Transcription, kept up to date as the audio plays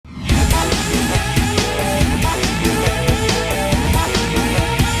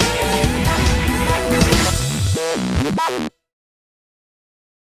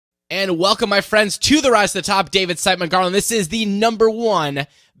And welcome, my friends, to the Rise to the Top. David Siteman, Garland. This is the #1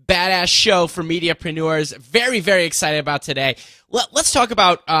 badass show for mediapreneurs. Very, very excited about today. Let's talk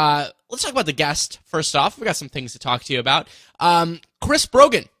about the guest first off. We got some things to talk to you about. Chris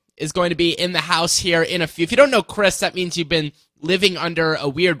Brogan is going to be in the house here in a few. If you don't know Chris, that means you've been living under a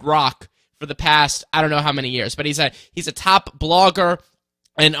weird rock for the past I don't know how many years. But he's a top blogger,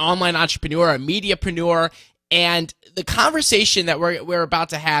 an online entrepreneur, a mediapreneur. And the conversation that we're about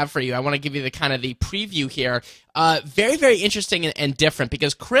to have for you, I want to give you the preview here. Very, very interesting and different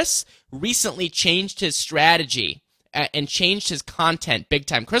because Chris recently changed his strategy and changed his content big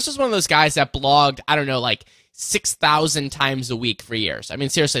time. Chris was one of those guys that blogged, 6,000 times a week for years. I mean,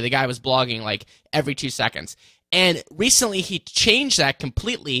 seriously, the guy was blogging like every 2 seconds. And recently he changed that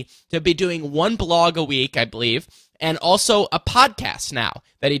completely to be doing one blog a week, I believe, and also a podcast now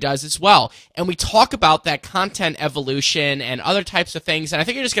that he does as well. And we talk about that content evolution and other types of things, and I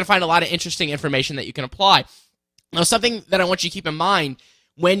think you're just going to find a lot of interesting information that you can apply. Now, something that I want you to keep in mind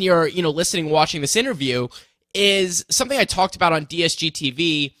when you're listening, watching this interview is something I talked about on DSG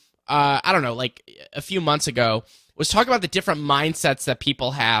TV, like a few months ago, was talking about the different mindsets that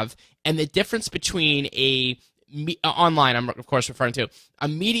people have and the difference between online, I'm of course referring to, a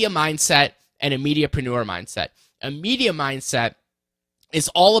media mindset and a mediapreneur mindset. A media mindset is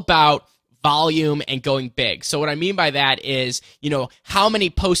all about volume and going big. So what I mean by that is, how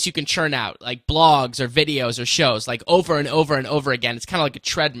many posts you can churn out, like blogs or videos or shows, like over and over and over again. It's kind of like a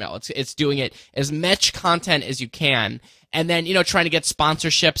treadmill. It's doing it as much content as you can. And then, trying to get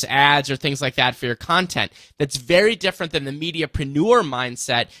sponsorships, ads, or things like that for your content. That's very different than the mediapreneur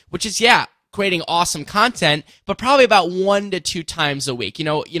mindset, which is, creating awesome content, but probably about 1 to 2 times a week.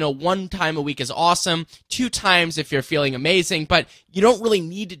 1 time a week is awesome, 2 times if you're feeling amazing, but you don't really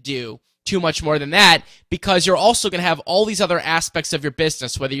need to do too much more than that because you're also going to have all these other aspects of your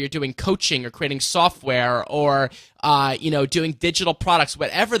business, whether you're doing coaching or creating software or, doing digital products,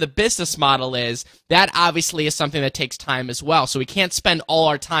 whatever the business model is, that obviously is something that takes time as well. So we can't spend all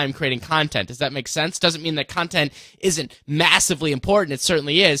our time creating content. Does that make sense? Doesn't mean that content isn't massively important. It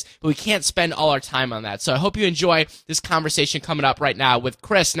certainly is, but we can't spend all our time on that. So I hope you enjoy this conversation coming up right now with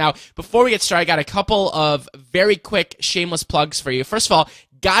Chris. Now, before we get started, I got a couple of very quick shameless plugs for you. First of all,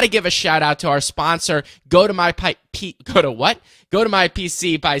 got to give a shout out to our sponsor, Go to My PC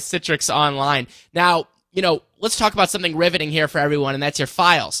by Citrix Online. Now, let's talk about something riveting here for everyone, and that's your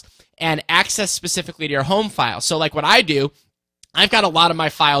files and access specifically to your home files. So like what I do, I've got a lot of my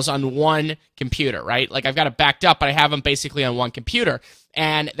files on one computer, right? Like I've got it backed up, but I have them basically on one computer.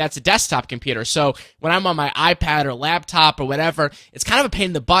 And that's a desktop computer. So when I'm on my iPad or laptop or whatever, it's kind of a pain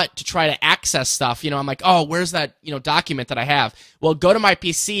in the butt to try to access stuff. I'm like, oh, where's that document that I have? Well, Go to My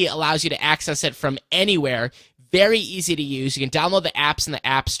PC allows you to access it from anywhere. Very easy to use. You can download the apps in the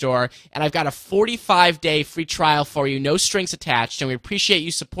App Store, and I've got a 45-day free trial for you, no strings attached, and we appreciate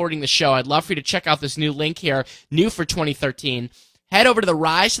you supporting the show. I'd love for you to check out this new link here, new for 2013. Head over to the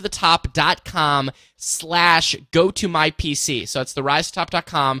risetothetop.com/go-to-my-PC. So it's the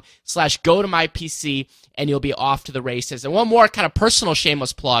risetotop.com/go-to-my-PC, and you'll be off to the races. And one more kind of personal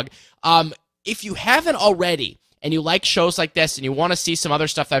shameless plug. If you haven't already, and you like shows like this, and you want to see some other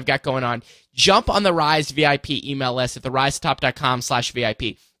stuff that I've got going on, jump on the Rise VIP email list at the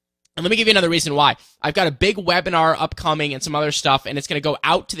risetotop.com/VIP. And let me give you another reason why. I've got a big webinar upcoming and some other stuff, and it's going to go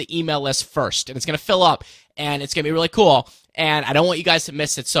out to the email list first, and it's going to fill up, and it's going to be really cool. And I don't want you guys to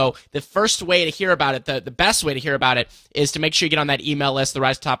miss it. So the first way to hear about it, the best way to hear about it, is to make sure you get on that email list,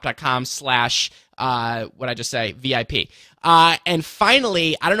 therisetotop.com/VIP. And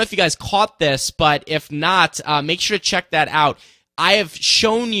finally, I don't know if you guys caught this, but if not, make sure to check that out. I have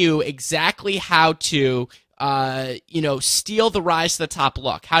shown you exactly how to steal the Rise to the Top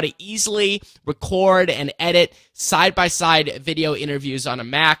look, how to easily record and edit side-by-side video interviews on a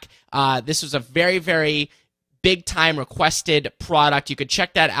Mac. This was a very, very big-time requested product. You could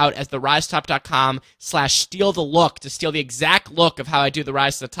check that out at therisetotop.com/steal the look to steal the exact look of how I do the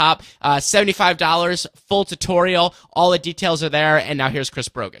Rise to the Top. $75, full tutorial. All the details are there. And now here's Chris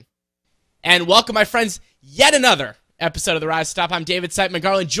Brogan. And welcome, my friends, yet another episode of the Rise to the Top. I'm David Siteman,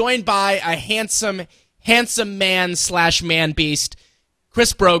 Garland, joined by a handsome man/man beast,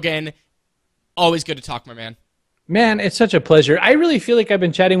 Chris Brogan. Always good to talk, my man. Man, it's such a pleasure. I really feel like I've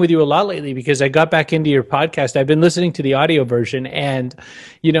been chatting with you a lot lately because I got back into your podcast. I've been listening to the audio version, and,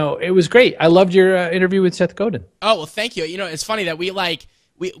 it was great. I loved your interview with Seth Godin. Oh, well, thank you. It's funny that we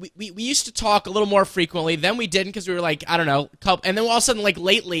used to talk a little more frequently. Then we didn't because we were like, I don't know, and then all of a sudden, like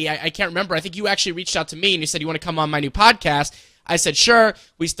lately, I can't remember. I think you actually reached out to me and you said you want to come on my new podcast. I said, sure.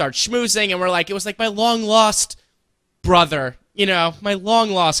 We start schmoozing, and it was like my long-lost brother my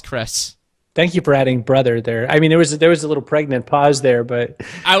long lost Chris. Thank you for adding brother there. I mean, there was a little pregnant pause there, but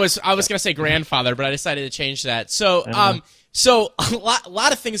I was gonna say grandfather, but I decided to change that. So a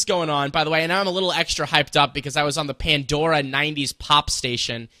lot of things going on, by the way, and I'm a little extra hyped up because I was on the Pandora '90s pop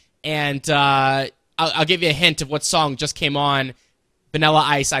station, and I'll give you a hint of what song just came on. Vanilla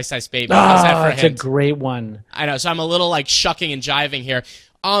Ice, Ice Ice Baby. How's that for a it's hint? a great one. I know, so I'm a little like shucking and jiving here.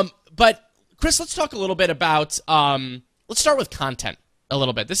 But Chris, let's talk a little bit about. Let's start with content a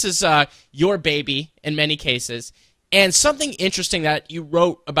little bit. This is your baby in many cases, and something interesting that you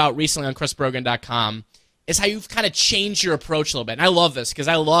wrote about recently on chrisbrogan.com is how you've kind of changed your approach a little bit. And I love this because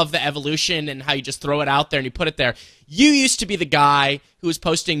I love the evolution and how you just throw it out there and you put it there. You used to be the guy who was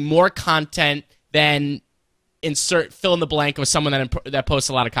posting more content than fill in the blank with someone that posts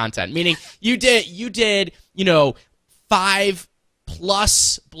a lot of content. Meaning you did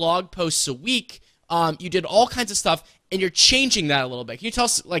 5+ blog posts a week. You did all kinds of stuff, and you're changing that a little bit. Can you tell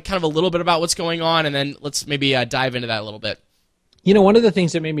us like kind of a little bit about what's going on, and then let's maybe dive into that a little bit. One of the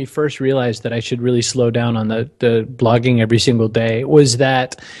things that made me first realize that I should really slow down on the blogging every single day was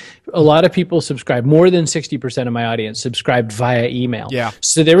that a lot of people subscribe. More than 60% of my audience subscribed via email. Yeah.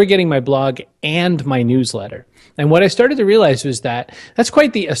 So they were getting my blog and my newsletter. And what I started to realize was that that's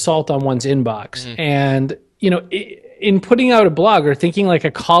quite the assault on one's inbox. Mm. And, in putting out a blog or thinking like a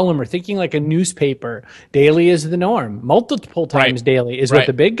column or thinking like a newspaper, daily is the norm. Multiple times daily is what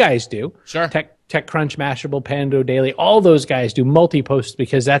the big guys do. Sure. TechCrunch, Mashable, Pando Daily, all those guys do multi-posts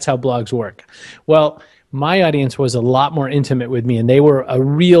because that's how blogs work. Well, my audience was a lot more intimate with me, and they were a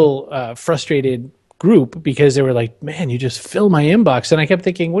real frustrated group because they were like, man, you just fill my inbox. And I kept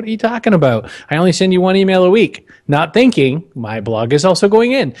thinking, what are you talking about? I only send you one email a week, not thinking my blog is also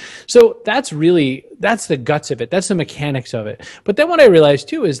going in. So that's the guts of it. That's the mechanics of it. But then what I realized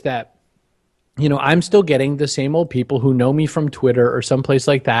too is that I'm still getting the same old people who know me from Twitter or someplace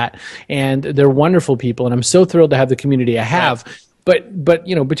like that, and they're wonderful people, and I'm so thrilled to have the community I have. Right. But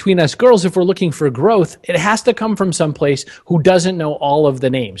between us girls, if we're looking for growth, it has to come from someplace who doesn't know all of the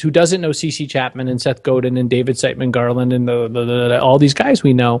names, who doesn't know CC Chapman and Seth Godin and David Siteman, Garland, and all these guys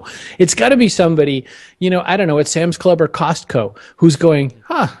we know. It's got to be somebody, I don't know, at Sam's Club or Costco, who's going,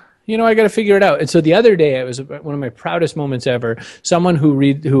 I got to figure it out. And so the other day, it was one of my proudest moments ever. Someone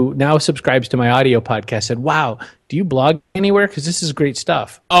who now subscribes to my audio podcast said, wow, do you blog anywhere? Because this is great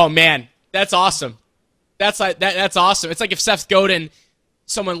stuff. Oh, man, that's awesome. That's awesome. It's like if Seth Godin,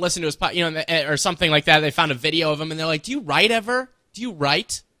 someone listened to his podcast, or something like that, they found a video of him, and they're like, do you write ever? Do you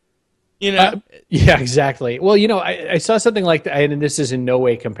write? Yeah, exactly. Well, I saw something like that, and this is in no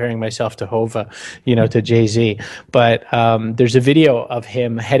way comparing myself to Hova, to Jay-Z, but there's a video of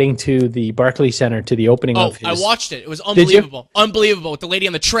him heading to the Barclays Center to the opening of his... I watched it. It was unbelievable. Unbelievable. With the lady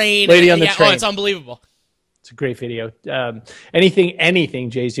on the train. Train. Oh, it's unbelievable. It's a great video. Anything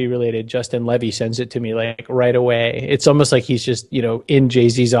Jay-Z related, Justin Levy sends it to me like right away. It's almost like he's just, in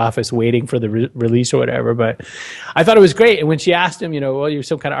Jay-Z's office waiting for the release or whatever. But I thought it was great. And when she asked him, well, you're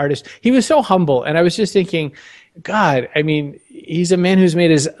some kind of artist, he was so humble. And I was just thinking, God, I mean, he's a man who's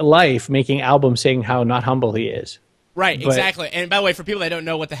made his life making albums saying how not humble he is. Right, exactly. And by the way, for people that don't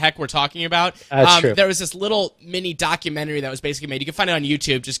know what the heck we're talking about, there was this little mini documentary that was basically made. You can find it on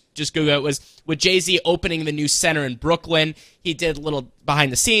YouTube. Just Google it. It was with Jay-Z opening the new center in Brooklyn. He did a little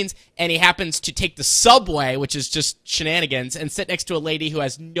behind the scenes, and he happens to take the subway, which is just shenanigans, and sit next to a lady who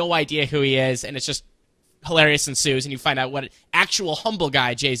has no idea who he is, and it's just hilarious ensues, and you find out what an actual humble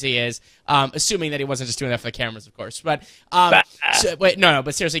guy Jay-Z is, assuming that he wasn't just doing that for the cameras, of course. But but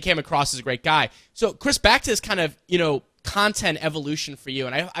seriously, he came across as a great guy. So, Chris, back to this kind of content evolution for you,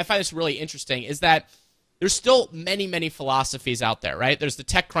 and I find this really interesting, is that there's still many, many philosophies out there, right? There's the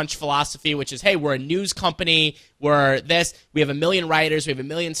TechCrunch philosophy, which is, hey, we're a news company, we have 1 million writers, we have 1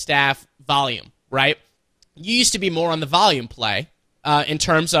 million staff, volume, right? You used to be more on the volume play. In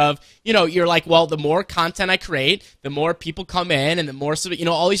terms of, you're like, well, the more content I create, the more people come in, and the more,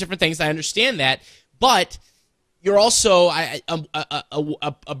 all these different things. I understand that, but you're also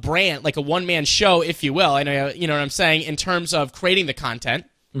a brand, like a one-man show, if you will. I know, you know what I'm saying, in terms of creating the content.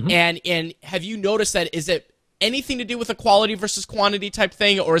 Mm-hmm. And have you noticed that? Is it anything to do with a quality versus quantity type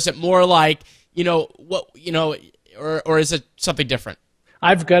thing, or is it more like, or is it something different?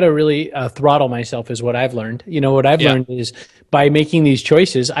 I've got to really throttle myself is what I've learned. What I've learned is by making these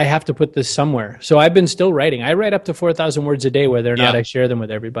choices, I have to put this somewhere. So I've been still writing. I write up to 4,000 words a day, whether or not I share them with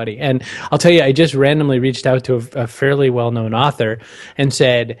everybody. And I'll tell you, I just randomly reached out to a fairly well-known author and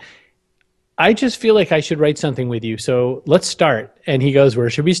said, I just feel like I should write something with you. So let's start. And he goes, where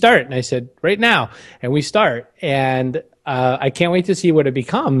should we start? And I said, right now. And we start. And I can't wait to see what it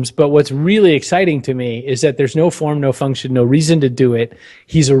becomes. But what's really exciting to me is that there's no form, no function, no reason to do it.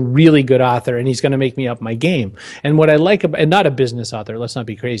 He's a really good author, and he's going to make me up my game. And what I like about, and not a business author, let's not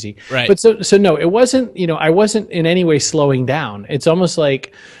be crazy. Right. But so no, it wasn't, I wasn't in any way slowing down. It's almost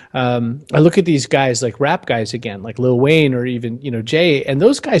like, I look at these guys like rap guys again, like Lil Wayne or even, Jay, and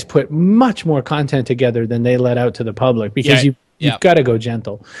those guys put much more content together than they let out to the public because you've got to go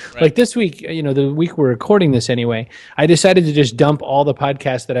gentle. Right. Like this week, the week we're recording this anyway, I decided to just dump all the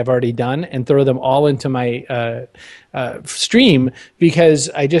podcasts that I've already done and throw them all into my stream because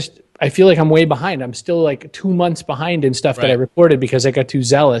I feel like I'm way behind. I'm still like 2 months behind in stuff that I recorded because I got too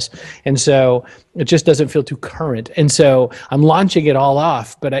zealous. And so it just doesn't feel too current. And so I'm launching it all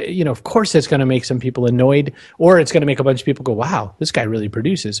off. But, of course, it's going to make some people annoyed, or it's going to make a bunch of people go, wow, this guy really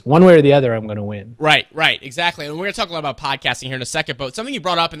produces. One way or the other, I'm going to win. Right, exactly. And we're going to talk a lot about podcasting here in a second. But something you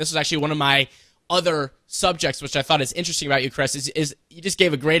brought up, and this was actually one of my other subjects, which I thought is interesting about you, Chris, is you just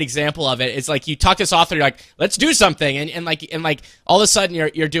gave a great example of it. It's like you talk to this author, you're like, let's do something, and like all of a sudden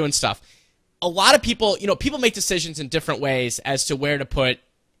you're doing stuff. A lot of people, people make decisions in different ways as to where to put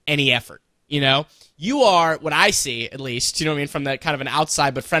any effort. You are, what I see at least, from that kind of an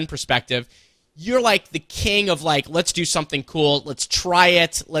outside but friend perspective, you're like the king of like, let's do something cool, let's try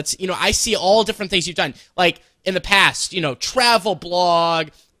it, I see all different things you've done, like in the past, travel blog,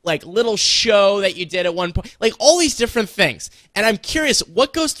 like little show that you did at one point, like all these different things. And I'm curious,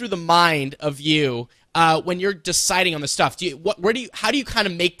 what goes through the mind of you when you're deciding on the stuff? How do you kind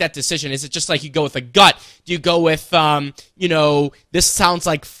of make that decision? Is it just like you go with a gut? Do you go with, this sounds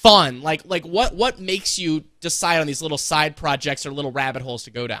like fun? Like what makes you decide on these little side projects or little rabbit holes to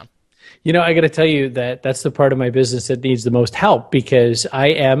go down? I got to tell you that's the part of my business that needs the most help because I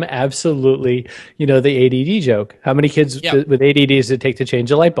am absolutely, the ADD joke. How many kids with ADD does it take to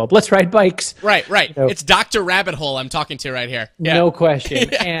change a light bulb? Let's ride bikes. Right. It's Dr. Rabbit Hole I'm talking to right here. Yeah. No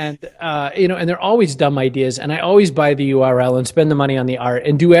question. And, and they're always dumb ideas. And I always buy the URL and spend the money on the art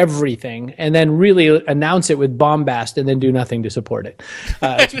and do everything and then really announce it with bombast and then do nothing to support it.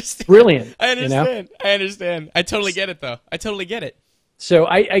 It's brilliant. I understand. I totally get it, though. I totally get it. So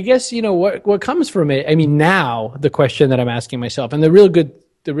I guess, what comes from it, now the question that I'm asking myself, and the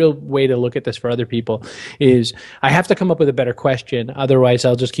real way to look at this for other people is I have to come up with a better question. Otherwise,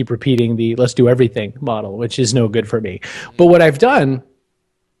 I'll just keep repeating the let's do everything model, which is no good for me. But what I've done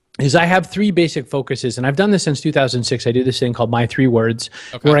is I have three basic focuses, and I've done this since 2006. I do this thing called My 3 Words,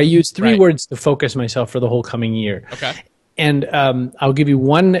 where I use 3 words to focus myself for the whole coming year. Okay. And I'll give you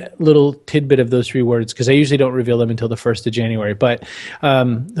one little tidbit of those 3 words because I usually don't reveal them until the 1st of January. But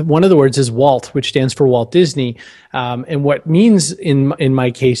one of the words is Walt, which stands for Walt Disney. And what means in my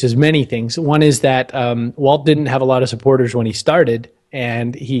case is many things. One is that Walt didn't have a lot of supporters when he started.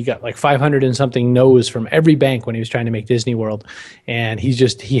 And he got like 500 and something no's from every bank when he was trying to make Disney World. And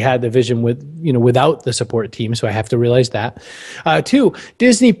he had the vision without the support team. So I have to realize that. 2,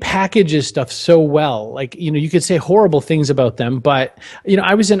 Disney packages stuff so well. Like, you could say horrible things about them, but,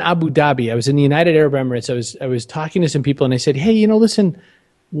 I was in Abu Dhabi. I was in the United Arab Emirates. I was talking to some people and I said, hey, listen,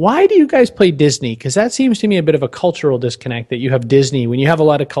 why do you guys play Disney? Because that seems to me a bit of a cultural disconnect that you have Disney when you have a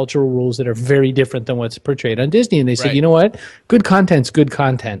lot of cultural rules that are very different than what's portrayed on Disney. And they said, you know what? Good content's good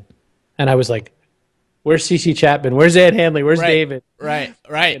content. And I was like, where's CC Chapman? Where's Ed Handley? Where's David? Right.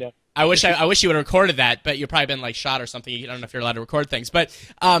 I wish you would have recorded that, but you've probably been like shot or something. I don't know if you're allowed to record things. But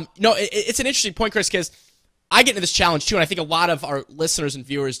no, it's an interesting point, Chris, because I get into this challenge too, and I think a lot of our listeners and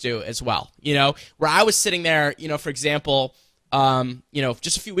viewers do as well. Where I was sitting there, for example,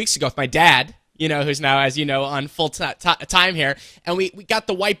 just a few weeks ago with my dad, who's now, as you know, on full time here, and we got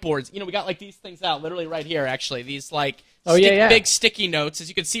the whiteboards. We got like these things out, literally right here, actually. These like big sticky notes, as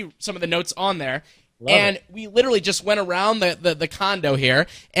you can see some of the notes on there. We literally just went around the condo here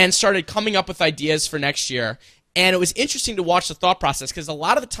and started coming up with ideas for next year. And it was interesting to watch the thought process because a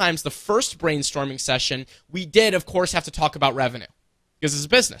lot of the times the first brainstorming session, we did, of course, have to talk about revenue because it's a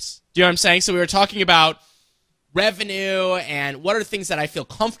business. Do you know what I'm saying? So we were talking about revenue and what are the things that I feel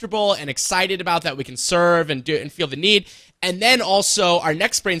comfortable and excited about that we can serve and do and feel the need. And then also our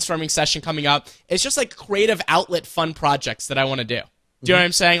next brainstorming session coming up is just like creative outlet fun projects that I want to do. Do you know what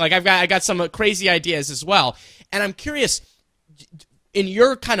I'm saying? Like I got some crazy ideas as well. And I'm curious, in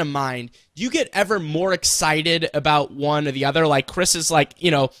your kind of mind, do you get ever more excited about one or the other? Like Chris is like,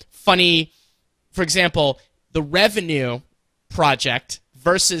 funny, for example, the revenue project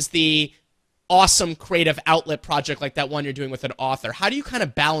versus the awesome creative outlet project like that one you're doing with an author. How do you kind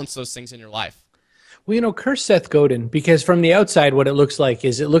of balance those things in your life? Well, curse Seth Godin, because from the outside, what it looks like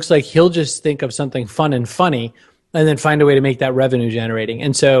he'll just think of something fun and funny and then find a way to make that revenue generating.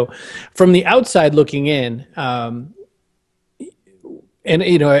 And so from the outside looking in,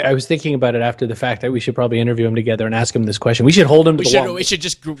 And I was thinking about it after the fact that we should probably interview him together and ask him this question. We should hold him to the wall. We should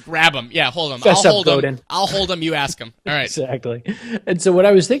just grab him. Yeah, hold him. Fess up, Godin. I'll hold him. You ask him. All right. Exactly. And so what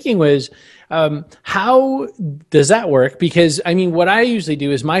I was thinking was, how does that work? Because I mean, what I usually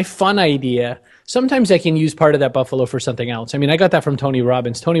do is my fun idea. Sometimes I can use part of that buffalo for something else. I mean, I got that from Tony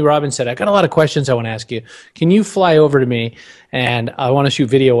Robbins. Tony Robbins said, I got a lot of questions I want to ask you. Can you fly over to me? And I want to shoot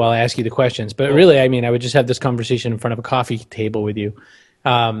video while I ask you the questions. But really, I mean, I would just have this conversation in front of a coffee table with you.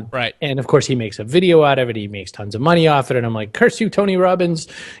 Right. And of course, he makes a video out of it. He makes tons of money off it. And I'm like, curse you, Tony Robbins.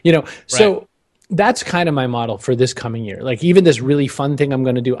 So right. That's kind of my model for this coming year. Like even this really fun thing I'm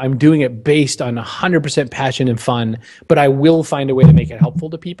going to do, I'm doing it based on 100% passion and fun, but I will find a way to make it helpful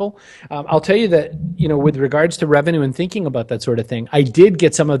to people. I'll tell you that, with regards to revenue and thinking about that sort of thing, I did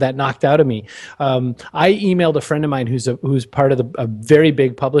get some of that knocked out of me. I emailed a friend of mine who's part of a very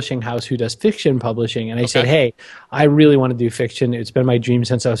big publishing house who does fiction publishing. And I said, hey, I really want to do fiction. It's been my dream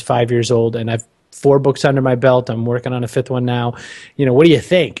since I was 5 years old, and I've 4 books under my belt. I'm working on a 5th one now. What do you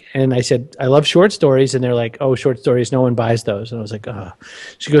think? And I said, I love short stories. And they're like, oh, short stories, no one buys those. And I was like, oh.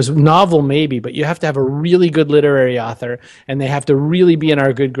 She goes, novel maybe, but you have to have a really good literary author, and they have to really be in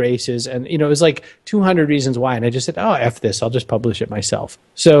our good graces. And, it was like 200 reasons why. And I just said, oh, F this. I'll just publish it myself.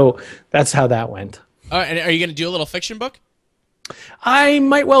 So that's how that went. And are you going to do a little fiction book? I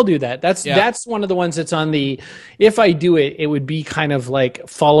might well do that. That's one of the ones that's on the, if I do it, it would be kind of like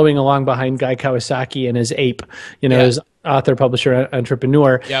following along behind Guy Kawasaki and his ape, his author, publisher,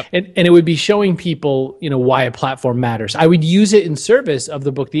 entrepreneur. Yep. And it would be showing people, why a platform matters. I would use it in service of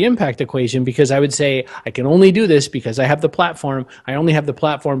the book, The Impact Equation, because I would say, I can only do this because I have the platform. I only have the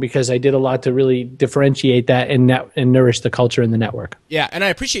platform because I did a lot to really differentiate that and nourish the culture in the network. Yeah. And I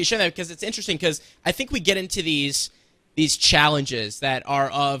appreciate you sharing that, because it's interesting, because I think we get into these challenges that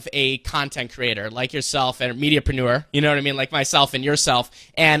are of a content creator like yourself and a mediapreneur, you know what I mean, like myself and yourself,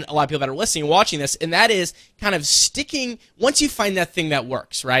 and a lot of people that are listening and watching this, and that is kind of sticking, once you find that thing that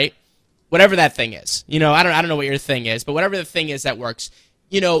works, right? Whatever that thing is. I don't know what your thing is, but whatever the thing is that works,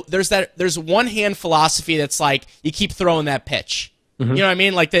 there's one hand philosophy that's like, you keep throwing that pitch. Mm-hmm. You know what I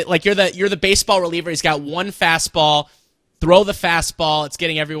mean? Like you're the baseball reliever, he's got one fastball, throw the fastball, it's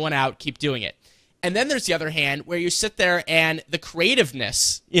getting everyone out, keep doing it. And then there's the other hand where you sit there and the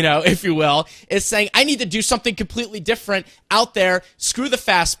creativeness, if you will, is saying, I need to do something completely different out there. Screw the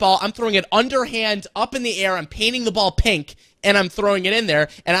fastball. I'm throwing it underhand up in the air. I'm painting the ball pink, and I'm throwing it in there.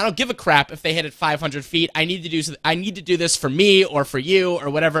 And I don't give a crap if they hit it 500 feet. I need to do this for me or for you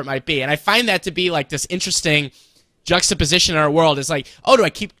or whatever it might be. And I find that to be like this interesting juxtaposition in our world. Is like, oh, do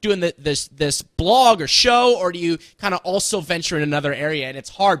I keep doing this blog or show, or do you kind of also venture in another area? And it's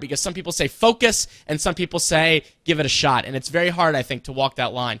hard because some people say focus and some people say give it a shot, and it's very hard, I think, to walk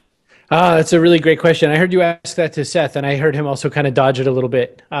that line. That's a really great question. I heard you ask that to Seth, and I heard him also kind of dodge it a little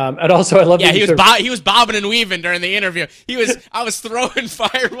bit. And also, I love. Yeah, he was bobbing and weaving during the interview. I was throwing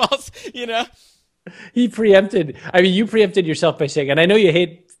fireballs. He preempted. I mean, you preempted yourself by saying, and I know you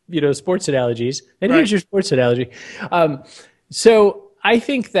hate sports analogies, and here's your sports analogy. So I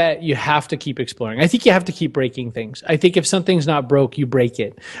think that you have to keep exploring. I think you have to keep breaking things. I think if something's not broke, you break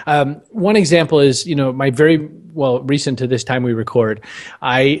it. One example is, my very recent to this time we record,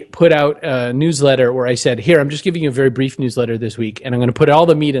 I put out a newsletter where I said, here, I'm just giving you a very brief newsletter this week, and I'm going to put all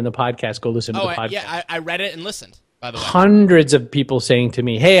the meat in the podcast. Go listen to the podcast. Yeah, I read it and listened. By the way. Hundreds of people saying to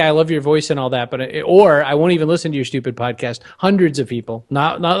me, hey, I love your voice and all that, or I won't even listen to your stupid podcast. Hundreds of people,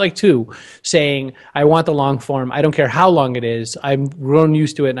 not like 2, saying, I want the long form. I don't care how long it is. I'm grown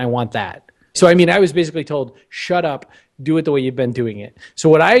used to it, and I want that. So, I was basically told, shut up, do it the way you've been doing it. So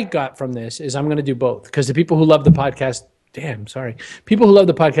what I got from this is I'm going to do both, because the people who love the podcast, people who love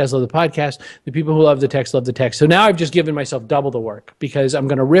the podcast love the podcast. The people who love the text love the text. So now I've just given myself double the work, because I'm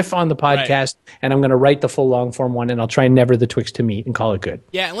going to riff on the podcast, and I'm going to write the full long form one, and I'll try never the twixt to meet and call it good.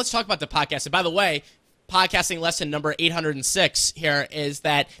 Yeah, and let's talk about the podcast. And by the way, podcasting lesson number 806 here is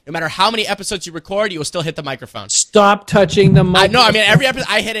that no matter how many episodes you record, you will still hit the microphone. Stop touching the microphone. No, every episode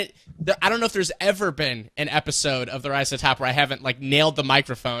I hit it. I don't know if there's ever been an episode of The Rise to the Top where I haven't nailed the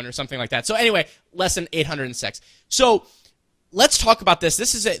microphone or something like that. So anyway, lesson 806. So let's talk about this.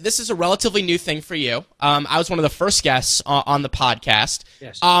 This is a relatively new thing for you. I was one of the first guests on the podcast.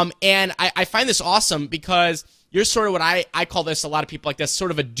 Yes. And I find this awesome because you're sort of what I call this, a lot of people like this, sort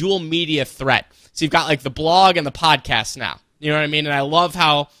of a dual media threat. So you've got the blog and the podcast now. You know what I mean? And I love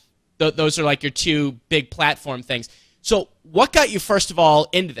how those are your 2 big platform things. So what got you, first of all,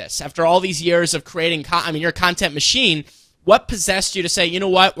 into this? After all these years of creating, you're a content machine. What possessed you to say, you know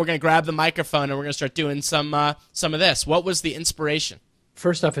what, we're going to grab the microphone and we're going to start doing some of this? What was the inspiration?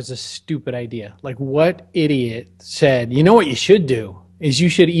 First off, it's a stupid idea. What idiot said, you know what you should do is you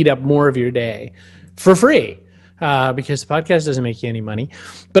should eat up more of your day for free. Because the podcast doesn't make you any money.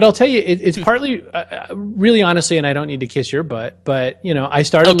 But I'll tell you, it's partly, really honestly, and I don't need to kiss your butt, but, I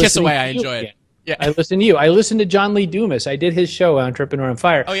started listening. Kiss away. I enjoy it. Yeah. I listen to you. I listened to John Lee Dumas. I did his show, Entrepreneur on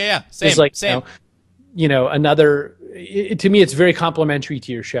Fire. Oh, yeah. Same. It's like, same. Another, to me, it's very complimentary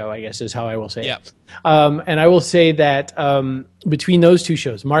to your show, I guess is how I will say it. And I will say that between those two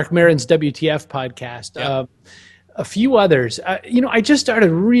shows, Mark Maron's WTF podcast, a few others, I just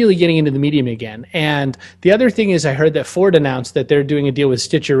started really getting into the medium again. And the other thing is I heard that Ford announced that they're doing a deal with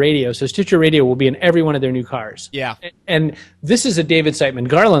Stitcher Radio. So Stitcher Radio will be in every one of their new cars. Yeah. And this is a David Siteman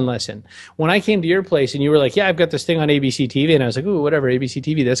Garland lesson. When I came to your place and you were like, yeah, I've got this thing on ABC TV. And I was like, ooh, whatever, ABC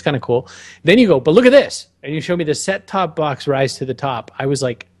TV, that's kind of cool. Then you go, but look at this. And you show me the set-top box rise to the top. I was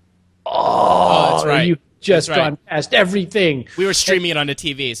like, oh, that's right. You just gone past everything. We were streaming it on the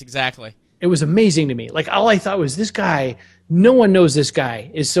TVs, exactly. It was amazing to me. Like, all I thought was, this guy, no one knows this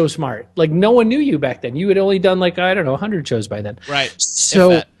guy is so smart. Like, no one knew you back then. You had only done 100 shows by then. Right.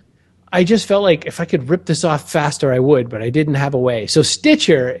 So I just felt like if I could rip this off faster, I would, but I didn't have a way. So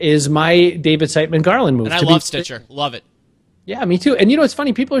Stitcher is my David Siteman Garland move. And I love Stitcher. Love it. Yeah, me too. And it's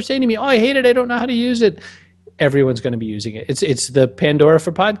funny. People are saying to me, oh, I hate it. I don't know how to use it. Everyone's going to be using it. It's the Pandora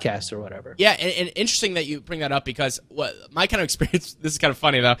for podcasts or whatever. Yeah, and interesting that you bring that up because my kind of experience, this is kind of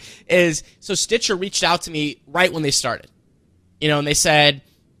funny though, is so Stitcher reached out to me right when they started. And they said,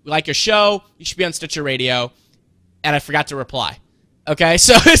 we like your show, you should be on Stitcher Radio, and I forgot to reply. Okay,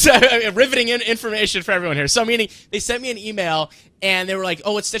 so it's riveting information for everyone here. So meaning they sent me an email and they were like,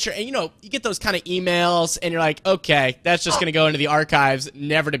 "Oh, it's Stitcher," and you get those kind of emails, and you're like, "Okay, that's just gonna go into the archives,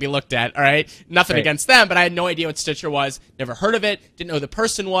 never to be looked at." All right, nothing against them, but I had no idea what Stitcher was, never heard of it, didn't know who the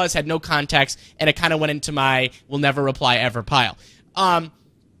person was, had no context, and it kind of went into my "will never reply ever" pile.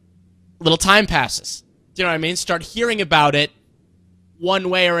 Little time passes. Do you know what I mean? Start hearing about it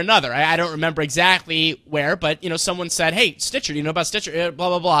one way or another. I don't remember exactly where, but someone said, "Hey, Stitcher, do you know about Stitcher?" Blah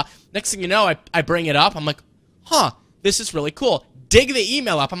blah blah. Next thing you know, I bring it up. I'm like, "Huh, this is really cool." Dig the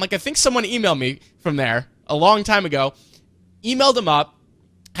email up. I'm like, I think someone emailed me from there a long time ago. Emailed them up,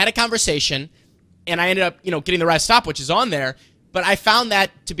 had a conversation, and I ended up getting the Rise Stop, which is on there. But I found that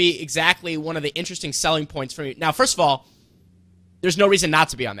to be exactly one of the interesting selling points for me. Now, first of all, there's no reason not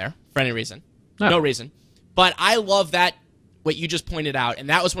to be on there for any reason. No reason. But I love that. What you just pointed out, and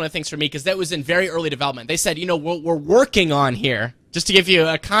that was one of the things for me because that was in very early development. They said, what we're working on here, just to give you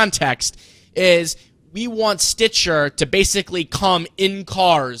a context, is we want Stitcher to basically come in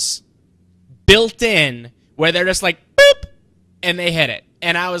cars, built in, where they're just like, boop, and they hit it.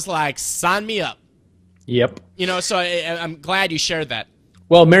 And I was like, sign me up. Yep. So I'm glad you shared that.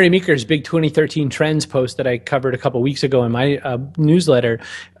 Well, Mary Meeker's big 2013 trends post that I covered a couple weeks ago in my newsletter,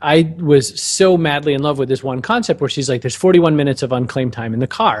 I was so madly in love with this one concept where she's like, there's 41 minutes of unclaimed time in the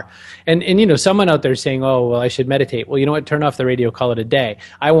car. And someone out there saying, oh, well, I should meditate. Well, you know what? Turn off the radio, call it a day.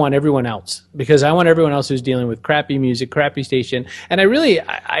 I want everyone else because I want everyone else who's dealing with crappy music, crappy station. And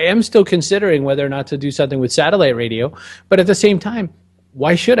I am still considering whether or not to do something with satellite radio. But at the same time,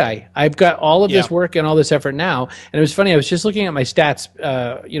 why should I? I've got all of this work and all this effort now. And it was funny. I was just looking at my stats,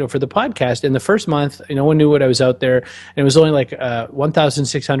 for the podcast. In the first month, no one knew what I was out there. And it was only like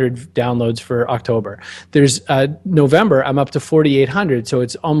 1,600 downloads for October. There's November, I'm up to 4,800. So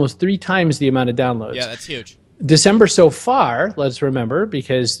it's almost 3 times the amount of downloads. Yeah, that's huge. December so far, let's remember,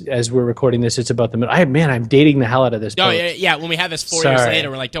 because as we're recording this, it's about the middle. I'm dating the hell out of this. Oh, yeah. When we have this 4 years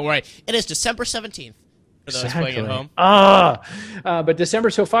later, we're like, don't worry. It is December 17th. For those playing at home. But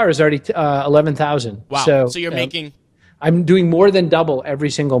December so far is already 11,000. Wow. So you're making... I'm doing more than double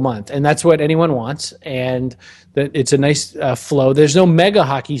every single month, and that's what anyone wants. And it's a nice flow. There's no mega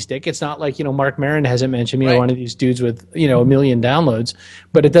hockey stick. It's not like Mark Maron hasn't mentioned me or one of these dudes with 1 million downloads.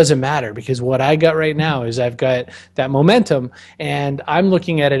 But it doesn't matter because what I got right now is I've got that momentum, and I'm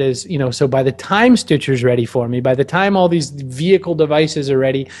looking at it as So by the time Stitcher's ready for me, by the time all these vehicle devices are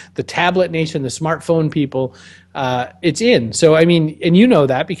ready, the tablet nation, the smartphone people, it's in. So I mean, and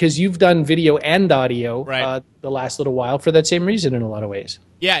that because you've done video and audio the last little while for that same reason in a lot of ways.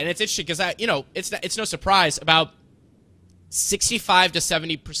 Yeah, and it's interesting because it's no surprise about 65 to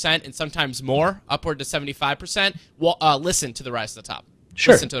 70% and sometimes more, upward to 75%. Listen to the Rise to the Top.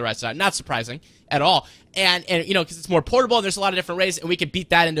 Sure. Listen to the Rise to the Top. Not surprising at all. And because it's more portable, there's a lot of different ways, and we could beat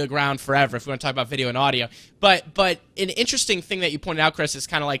that into the ground forever if we want to talk about video and audio. But an interesting thing that you pointed out, Chris, is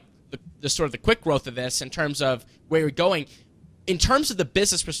kind of like the sort of the quick growth of this in terms of where you're going. In terms of the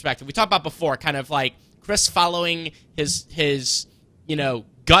business perspective, we talked about before, kind of like Chris following his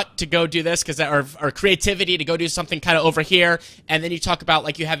gut to go do this or creativity to go do something kind of over here, and then you talk about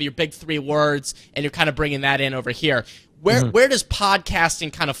like you have your big 3 words and you're kind of bringing that in over here. Where does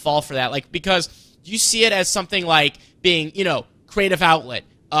podcasting kind of fall for that? Like, because you see it as something like being, creative outlet,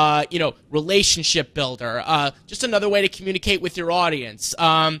 relationship builder, just another way to communicate with your audience,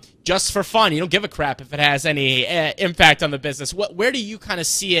 just for fun. You don't give a crap if it has any impact on the business. Where do you kind of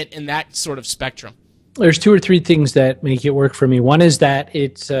see it in that sort of spectrum? There's 2 or 3 things that make it work for me. One is that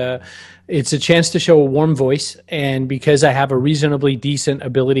it's a chance to show a warm voice, and because I have a reasonably decent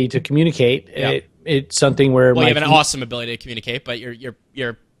ability to communicate, it's something where you have an awesome ability to communicate, but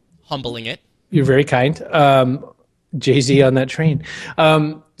you're humbling it. You're very kind. Jay-Z on that train.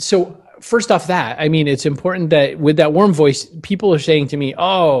 So first off that, I mean, it's important that with that warm voice, people are saying to me,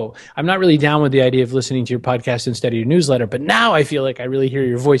 oh, I'm not really down with the idea of listening to your podcast instead of your newsletter, but now I feel like I really hear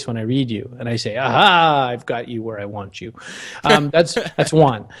your voice when I read you. And I say, aha, I've got you where I want you. That's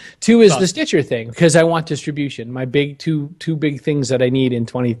one. 2 is the Stitcher thing, because I want distribution. My two big things that I need in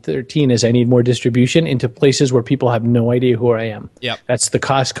 2013 is I need more distribution into places where people have no idea who I am. Yep. That's the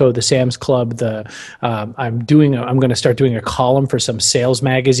Costco, the Sam's Club, I'm going to start doing a column for some sales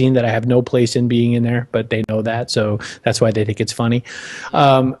magazine that I have no place in being in there, but they know that, so that's why they think it's funny.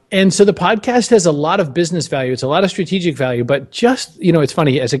 And so the podcast has a lot of business value. It's a lot of strategic value, but just, it's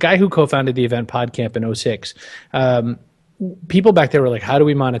funny, as a guy who co-founded the event PodCamp in 2006, people back there were like, how do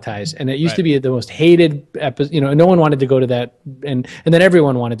we monetize? And it used to be the most hated episode, no one wanted to go to that. And then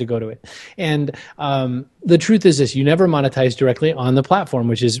everyone wanted to go to it. And the truth is this, you never monetize directly on the platform,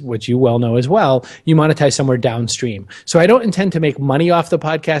 which is what you well know as well. You monetize somewhere downstream. So I don't intend to make money off the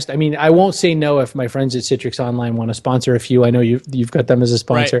podcast. I mean, I won't say no if my friends at Citrix Online want to sponsor a few. I know you've got them as a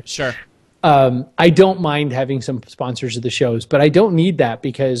sponsor. Right, sure. I don't mind having some sponsors of the shows, but I don't need that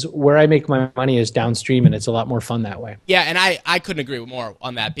because where I make my money is downstream, and it's a lot more fun that way. Yeah, and I couldn't agree more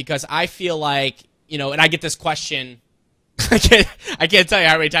on that, because I feel like, and I get this question, I can't tell you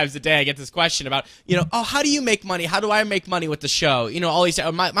how many times a day I get this question about, oh, how do you make money? How do I make money with the show? All these,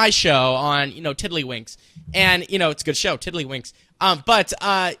 my show on, Tiddlywinks. And, it's a good show, Tiddlywinks. But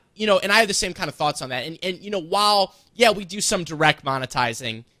and I have the same kind of thoughts on that. And while, we do some direct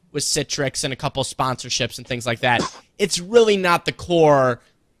monetizing with Citrix and a couple sponsorships and things like that, it's really not the core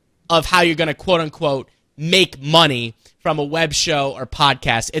of how you're going to quote unquote make money from a web show or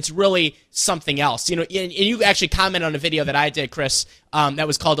podcast. It's really something else. And you actually commented on a video that I did, Chris, that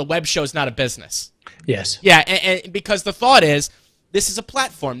was called "A Web Show is Not a Business." Yes. Yeah, and because the thought is, this is a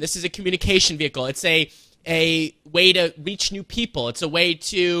platform. This is a communication vehicle. It's a way to reach new people. It's a way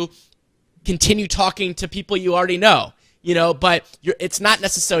to continue talking to people you already know. But it's not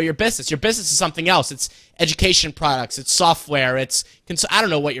necessarily your business. Your business is something else. It's education products. It's software. I don't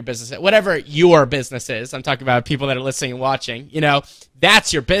know what your business is. Whatever your business is. I'm talking about people that are listening and watching.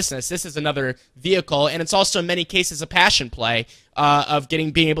 That's your business. This is another vehicle, and it's also in many cases a passion play of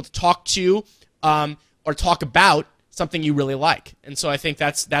being able to talk to or talk about something you really like. And so I think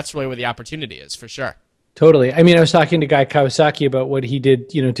that's really where the opportunity is, for sure. Totally. I mean, I was talking to Guy Kawasaki about what he did,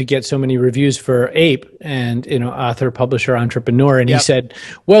 to get so many reviews for Ape and, author, publisher, entrepreneur. And he said,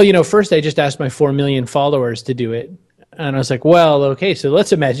 well, first I just asked my 4 million followers to do it. And I was like, well, okay, so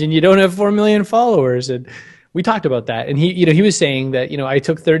let's imagine you don't have 4 million followers. And we talked about that. And he was saying that, I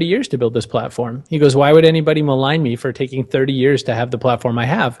took 30 years to build this platform. He goes, why would anybody malign me for taking 30 years to have the platform I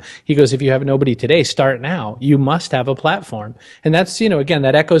have? He goes, if you have nobody today, start now. You must have a platform. And that's, again,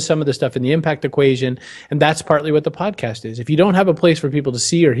 that echoes some of the stuff in the impact equation. And that's partly what the podcast is. If you don't have a place for people to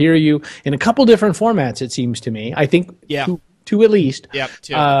see or hear you in a couple different formats, it seems to me, I think two at least,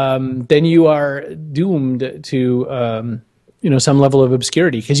 then you are doomed to, some level of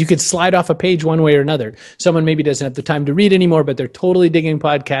obscurity, because you could slide off a page one way or another. Someone maybe doesn't have the time to read anymore, but they're totally digging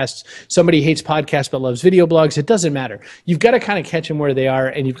podcasts. Somebody hates podcasts but loves video blogs. It doesn't matter. You've got to kind of catch them where they are,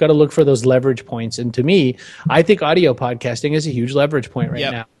 and you've got to look for those leverage points. And to me, I think audio podcasting is a huge leverage point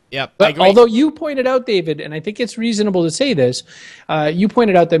right now. Yep. But although you pointed out, David, and I think it's reasonable to say this, you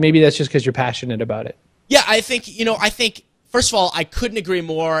pointed out that maybe that's just because you're passionate about it. Yeah, I think, first of all, I couldn't agree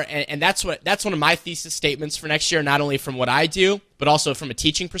more, and that's one of my thesis statements for next year, not only from what I do, but also from a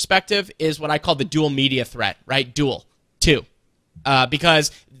teaching perspective, is what I call the dual media threat, right? Dual, two.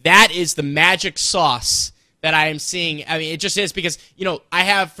 Because that is the magic sauce that I am seeing. I mean, it just is, because, I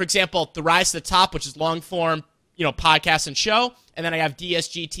have, for example, The Rise to the Top, which is long-form, podcast and show, and then I have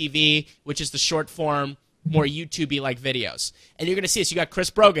DSG TV, which is the short-form, more YouTube-y like videos. And you're going to see this. You got Chris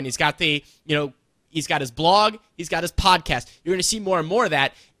Brogan. He's got he's got his blog. He's got his podcast. You're going to see more and more of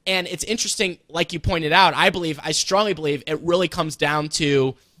that. And it's interesting, like you pointed out, I strongly believe it really comes down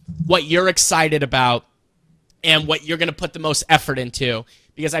to what you're excited about and what you're going to put the most effort into.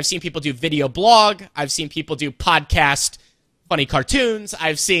 because I've seen people do video blog, I've seen people do podcast, funny cartoons,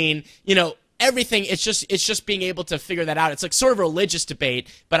 I've seen, everything. It's just being able to figure that out. It's like sort of a religious debate,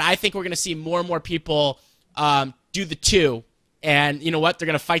 but I think we're going to see more and more people do the two. And you know what? They're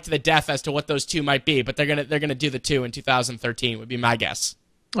going to fight to the death as to what those two might be, but they're going to do the two in 2013 would be my guess.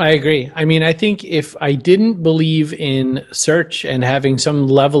 I agree. I mean, I think if I didn't believe in search and having some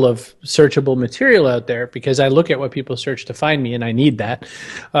level of searchable material out there, because I look at what people search to find me and I need that,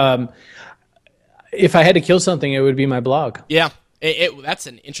 if I had to kill something, it would be my blog. Yeah, that's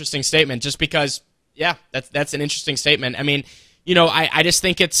an interesting statement just because, yeah, that's an interesting statement. I mean, I just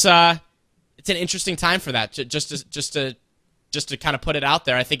think it's an interesting time for that, just to kind of put it out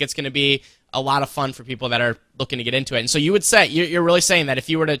there. I think it's going to be a lot of fun for people that are looking to get into it. And so you would say, you're really saying that if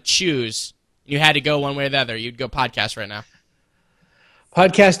you were to choose, you had to go one way or the other, you'd go podcast right now.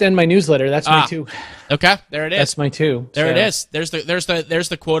 Podcast and my newsletter. That's my two. Okay, there it is. That's my two. There it is. There's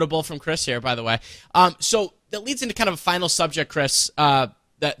the quotable from Chris here, by the way. So that leads into kind of a final subject, Chris, that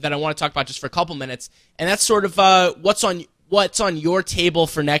I want to talk about just for a couple minutes, and that's sort of what's on your table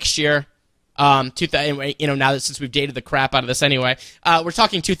for next year. Now that since we've dated the crap out of this anyway, we're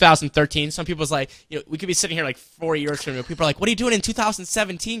talking 2013. Some people's like, we could be sitting here like 4 years from now. People are like, what are you doing in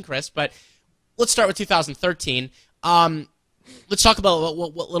 2017, Chris? But let's start with 2013. Let's talk about a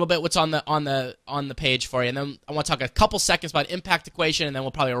little bit what's on the page for you, and then I want to talk a couple seconds about Impact Equation, and then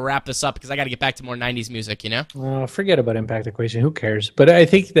we'll probably wrap this up because I got to get back to more 90s music. Forget about Impact Equation. Who cares? But I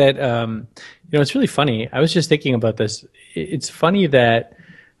think that it's really funny. I was just thinking about this. It's funny that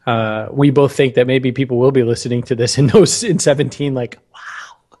we both think that maybe people will be listening to this in 17, like, wow.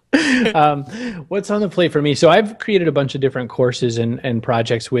 What's on the plate for me? So I've created a bunch of different courses and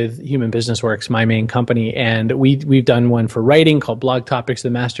projects with Human Business Works, my main company, and we've done one for writing called Blog Topics, the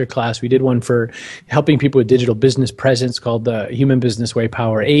Master Class. We did one for helping people with digital business presence called the Human Business Way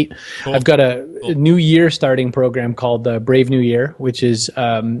Power 8. Cool. I've got a new year starting program called the Brave New Year, which is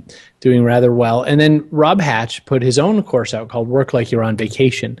doing rather well. And then Rob Hatch put his own course out called Work Like You're on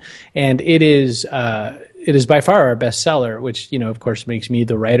Vacation, and it is by far our best seller, which, of course, makes me,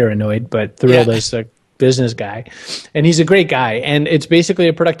 the writer, annoyed, but thrilled as a business guy. And he's a great guy. And it's basically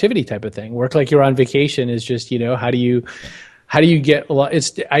a productivity type of thing. Work like you're on vacation is just, how do you get a lot?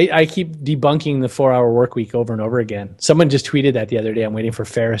 I keep debunking the 4-hour work week over and over again. Someone just tweeted that the other day. I'm waiting for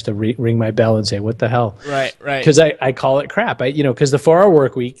Ferris to ring my bell and say, what the hell? Right. Because I call it crap. Because the 4-hour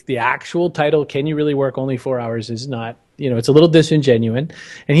work week, the actual title, Can You Really Work Only 4 Hours, is not, it's a little disingenuous.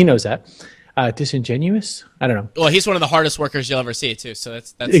 And he knows that. Disingenuous? I don't know. Well, he's one of the hardest workers you'll ever see, too. So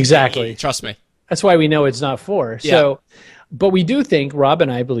that's exactly. Trust me. That's why we know it's not 4. Yeah. So, but we do think, Rob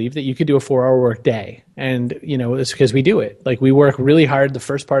and I believe, that you could do a 4-hour work day. And, it's because we do it. Like, we work really hard the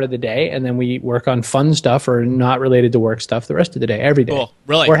first part of the day, and then we work on fun stuff or not related to work stuff the rest of the day, every day. Cool.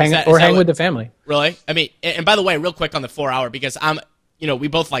 Really? Or hang with the family. Really? I mean, and by the way, real quick on the 4-hour, because we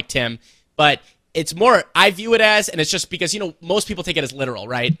both like Tim, but it's more, I view it as, and it's just because, most people take it as literal,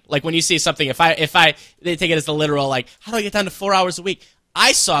 right? Like when you see something, they take it as the literal, like, how do I get down to 4 hours a week?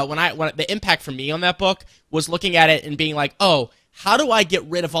 I saw when the impact for me on that book was looking at it and being like, oh, how do I get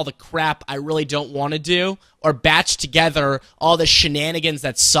rid of all the crap I really don't want to do, or batch together all the shenanigans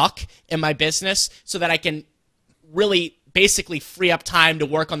that suck in my business so that I can really basically free up time to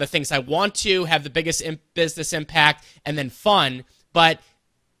work on the things I want to, have the biggest business impact, and then fun. But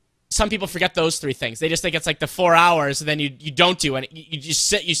some people forget those three things. They just think it's like the 4 hours, and then you don't do it. You just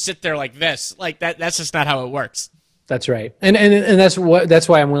sit there like this. Like that's just not how it works. That's right. And that's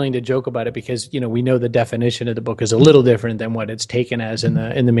why I'm willing to joke about it, because we know the definition of the book is a little different than what it's taken as in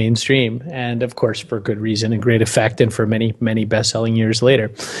the mainstream, and of course for good reason and great effect, and for many best-selling years later.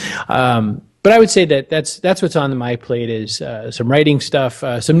 But I would say that's what's on my plate is some writing stuff,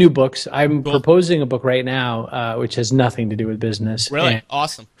 some new books. I'm proposing a book right now, which has nothing to do with business. Really? And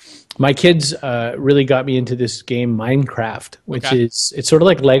awesome. My kids really got me into this game, Minecraft, which is, it's sort of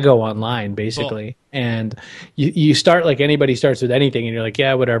like Lego online, basically. Cool. And you start like anybody starts with anything, and you're like,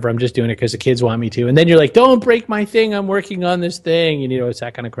 yeah, whatever, I'm just doing it because the kids want me to. And then you're like, don't break my thing, I'm working on this thing. And it's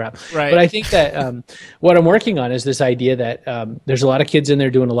that kind of crap. Right. But I think that what I'm working on is this idea that there's a lot of kids in there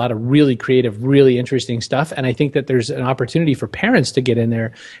doing a lot of really creative, really interesting stuff. And I think that there's an opportunity for parents to get in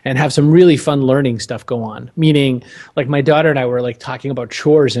there and have some really fun learning stuff go on. Meaning, like my daughter and I were like talking about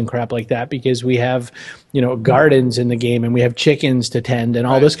chores and crap like that, because we have, gardens in the game, and we have chickens to tend and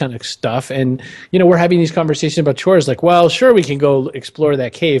all this kind of stuff. And, we're having these conversations about chores, like, well, sure, we can go explore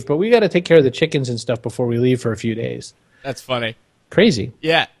that cave, but we got to take care of the chickens and stuff before we leave for a few days. That's funny. Crazy.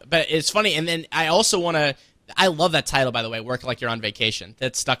 Yeah, but it's funny. And then I also want to, I love that title, by the way, Work Like You're on Vacation.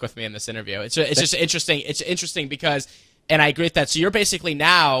 That stuck with me in this interview. It's just interesting. It's interesting because And I agree with that. So you're basically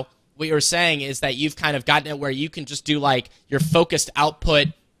now, what you were saying is that you've kind of gotten it where you can just do like your focused output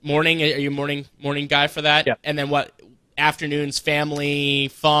morning. Are you a morning guy for that? Yeah. And then what, afternoons, family,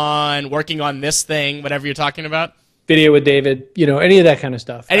 fun, working on this thing, whatever you're talking about? Video with David, any of that kind of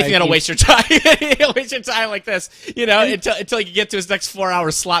stuff. Anything that'll waste your time. Waste your time like this, until you get to his next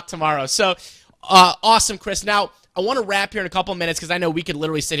 4-hour slot tomorrow. So awesome, Chris. Now, I want to wrap here in a couple minutes because I know we could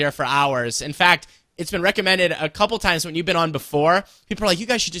literally sit here for hours. In fact, it's been recommended a couple times when you've been on before. People are like, you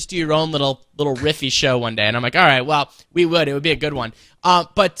guys should just do your own little riffy show one day. And I'm like, all right, well, we would. It would be a good one.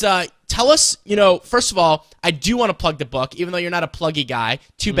 But tell us, first of all, I do want to plug the book, even though you're not a pluggy guy.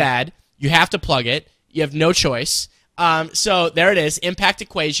 Too bad. You have to plug it. You have no choice. So there it is, Impact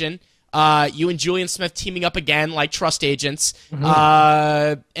Equation. You and Julian Smith teaming up again like trust agents.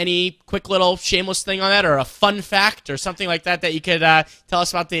 Any quick little shameless thing on that, or a fun fact or something like that you could tell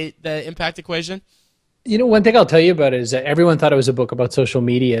us about the Impact Equation? One thing I'll tell you about is that everyone thought it was a book about social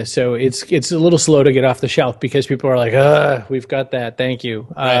media, so it's a little slow to get off the shelf because people are like, we've got that, thank you.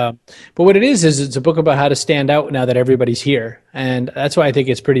 Right. But what it is it's a book about how to stand out now that everybody's here, and that's why I think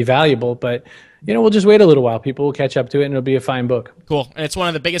it's pretty valuable. But we'll just wait a little while. People will catch up to it, and it'll be a fine book. Cool. And it's one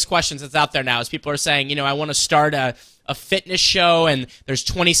of the biggest questions that's out there now is people are saying, I want to start a fitness show, and there's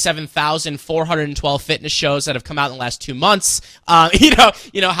 27,412 fitness shows that have come out in the last 2 months. How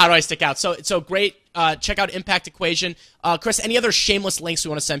do I stick out? So great. Check out Impact Equation. Chris, any other shameless links we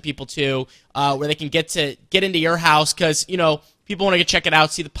want to send people to where they can get into your house? Because, people want to check it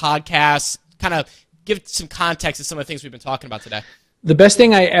out, see the podcast, kind of give some context to some of the things we've been talking about today. The best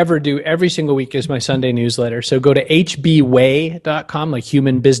thing I ever do every single week is my Sunday newsletter. So go to hbway.com, like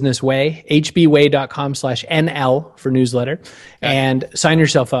human business way, hbway.com/NL for newsletter, and sign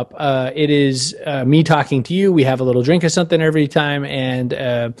yourself up. It is me talking to you. We have a little drink of something every time,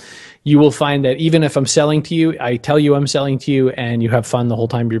 and you will find that even if I'm selling to you, I tell you I'm selling to you, and you have fun the whole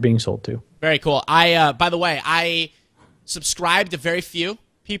time you're being sold to. Very cool. By the way, I subscribe to very few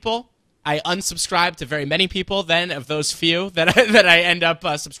people. I unsubscribe to very many people then of those few that I end up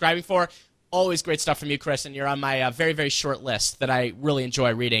subscribing for. Always great stuff from you, Chris, and you're on my very, very short list that I really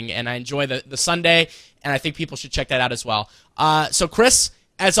enjoy reading, and I enjoy the Sunday, and I think people should check that out as well. So, Chris,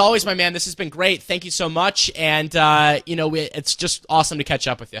 as always, my man, this has been great. Thank you so much, and it's just awesome to catch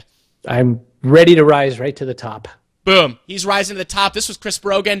up with you. I'm ready to rise right to the top. Boom. He's rising to the top. This was Chris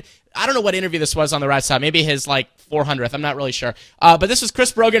Brogan. I don't know what interview this was on the Rise Top. Maybe his 400th. I'm not really sure. But this was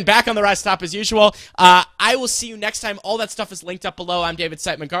Chris Brogan back on the Rise Top as usual. I will see you next time. All that stuff is linked up below. I'm David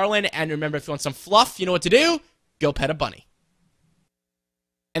Siteman Garland. And remember, if you want some fluff, you know what to do. Go pet a bunny.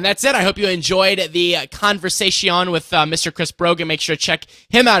 And that's it. I hope you enjoyed the conversation with Mr. Chris Brogan. Make sure to check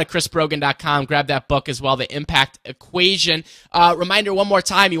him out at chrisbrogan.com. Grab that book as well, The Impact Equation. Reminder one more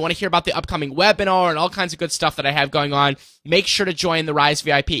time, you want to hear about the upcoming webinar and all kinds of good stuff that I have going on. Make sure to join the Rise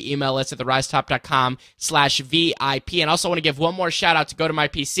VIP email list at therisetop.com/VIP. And also want to give one more shout out to Go to My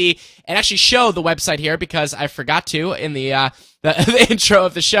PC and actually show the website here because I forgot to in the intro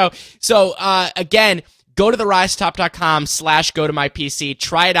of the show. So again, go to therisetop.com/go-to-my-PC.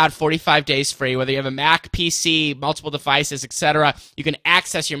 Try it out 45 days free. Whether you have a Mac, PC, multiple devices, etc., you can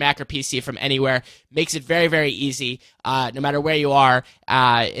access your Mac or PC from anywhere. Makes it very, very easy. No matter where you are,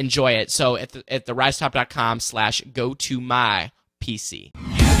 enjoy it. So at therisetop.com/go-to-my-PC.